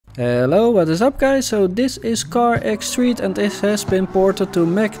Hello, what is up guys? So this is CarX Street and this has been ported to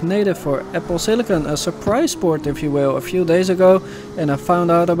Mac native for Apple Silicon, a surprise port if you will, a few days ago, and I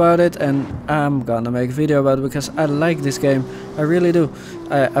found out about it and I'm gonna make a video about it because I like this game, I really do.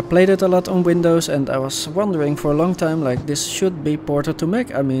 I played it a lot on Windows and I was wondering for a long time like this should be ported to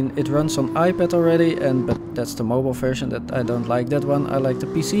Mac. I mean it runs on iPad already, but that's the mobile version that I don't like that one. I like the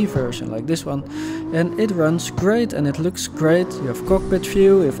PC version like this one, and it runs great and it looks great. You have cockpit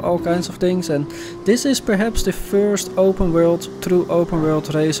view, you have all kinds of things, and this is perhaps the first true open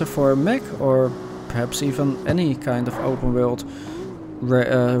world racer for Mac, or perhaps even any kind of open world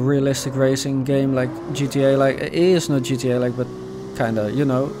realistic racing game like GTA. Like it is not GTA like, but kinda, you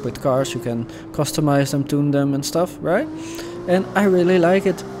know, with cars you can customize them, tune them and stuff, right? And I really like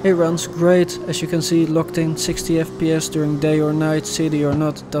it. It runs great, as you can see, locked in 60 FPS during day or night, city or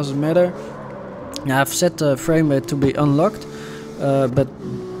not, doesn't matter. I've set the frame rate to be unlocked, but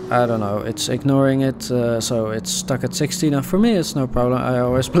I don't know, it's ignoring it, so it's stuck at 60. Now for me it's no problem, I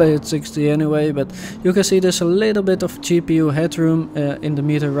always play at 60 anyway, but you can see there's a little bit of GPU headroom in the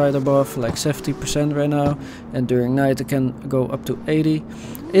meter right above, like 70% right now, and during night it can go up to 80.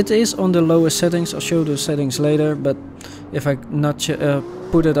 It is on the lowest settings, I'll show the settings later, but if I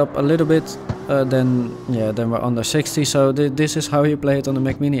put it up a little bit, then we're under 60, so this is how you play it on the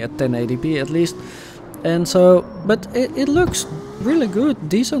Mac Mini at 1080p at least. And so, but it looks really good,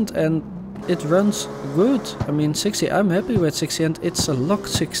 decent, and it runs good. I mean 60, I'm happy with 60, and it's a locked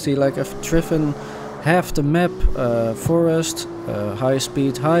 60, like I've driven half the map, forest, high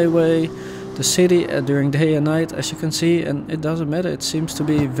speed highway, the city during day and night, as you can see, and it doesn't matter, it seems to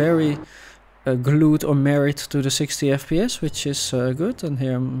be very glued or married to the 60 FPS, which is good. And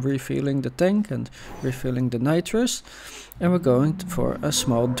here I'm refilling the tank and refilling the nitrous, and we're going for a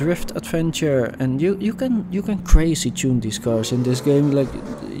small drift adventure. And you can crazy tune these cars in this game, like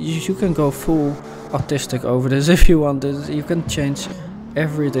you can go full autistic over this if you want it. You can change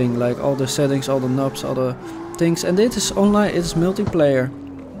everything, like all the settings, all the knobs, all the things, and it is online, it's multiplayer.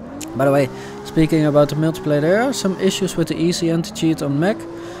 By the way, speaking about the multiplayer, there are some issues with the easy anti-cheat on Mac.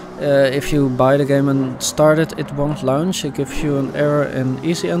 If you buy the game and start it, it won't launch. It gives you an error in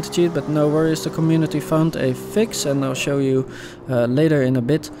easy anti-cheat, but no worries, the community found a fix, and I'll show you later in a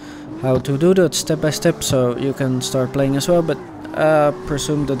bit how to do that step by step, so you can start playing as well. But I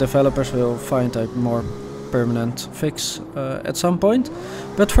presume the developers will find a more permanent fix at some point.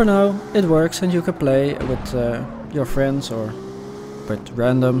 But for now, it works, and you can play with your friends or with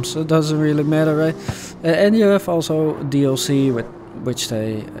randoms. It doesn't really matter, right? And you have also DLC with which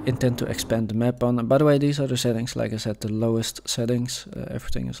they intend to expand the map on. And by the way, these are the settings, like I said, the lowest settings,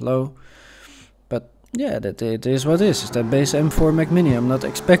 everything is low. But yeah, that it is what it is. It's the base M4 Mac Mini. I'm not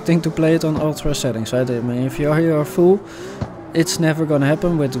expecting to play it on ultra settings, right? I mean, if you're a fool, it's never gonna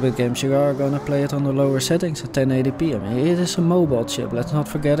happen with games. You are gonna play it on the lower settings at 1080p. I mean, it is a mobile chip, let's not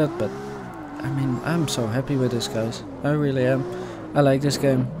forget it, but I mean, I'm so happy with this, guys. I really am. I like this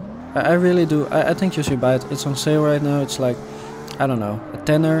game. I really do. I think you should buy it. It's on sale right now. It's like, I don't know, a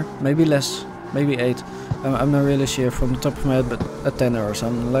tenner, maybe less, maybe 8. I'm not really sure from the top of my head, but a tenner or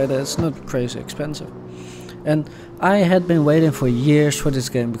something like that. It's not crazy expensive. And I had been waiting for years for this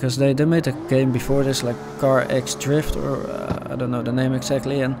game, because they made a game before this, like CarX Drift, or I don't know the name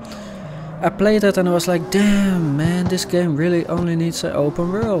exactly, and I played it and I was like, damn man, this game really only needs an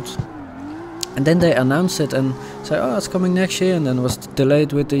open world. And then they announced it and said, oh, it's coming next year, and then it was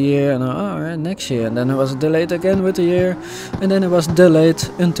delayed with a year, and alright, next year, and then it was delayed again with a year, and then it was delayed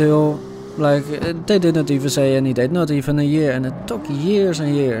until, like, they didn't even say any date, not even a year, and it took years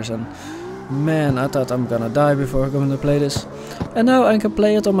and years, and man, I thought I'm gonna die before I'm gonna play this. And now I can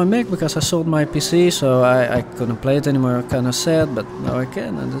play it on my Mac, because I sold my PC, so I couldn't play it anymore, kinda sad, but now I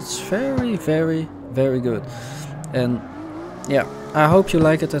can, and it's very, very, very good. And yeah, I hope you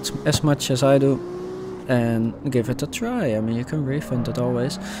like it as much as I do, and give it a try. I mean, you can refund it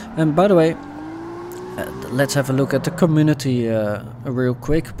always. And by the way, let's have a look at the community real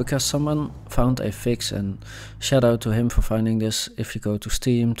quick, because someone found a fix, and shout out to him for finding this. If you go to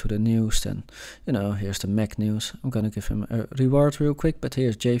Steam, to the news, then, you know, here's the Mac news. I'm gonna give him a reward real quick, but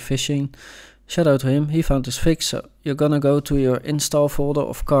here's Jfishin. Shout out to him, he found this fix. So you're gonna go to your install folder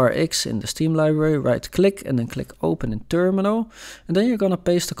of CarX in the Steam library, right click, and then click open in terminal. And then you're gonna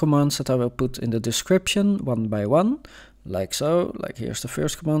paste the commands that I will put in the description one by one, like so. Like here's the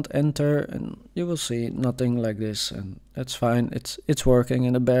first command, enter, and you will see nothing like this, and that's fine. It's working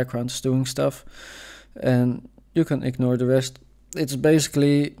in the background, it's doing stuff, and you can ignore the rest. It's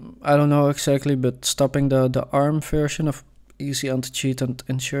basically, I don't know exactly, but stopping the ARM version of easy anti-cheat and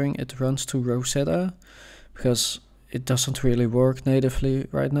ensuring it runs to Rosetta, because it doesn't really work natively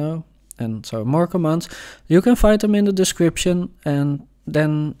right now. And so more commands, you can find them in the description, and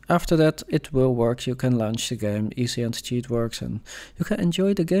then after that it will work. You can launch the game, easy anti-cheat works, and you can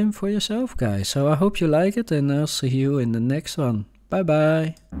enjoy the game for yourself, guys. So I hope you like it, and I'll see you in the next one. Bye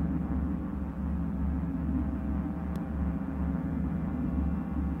bye.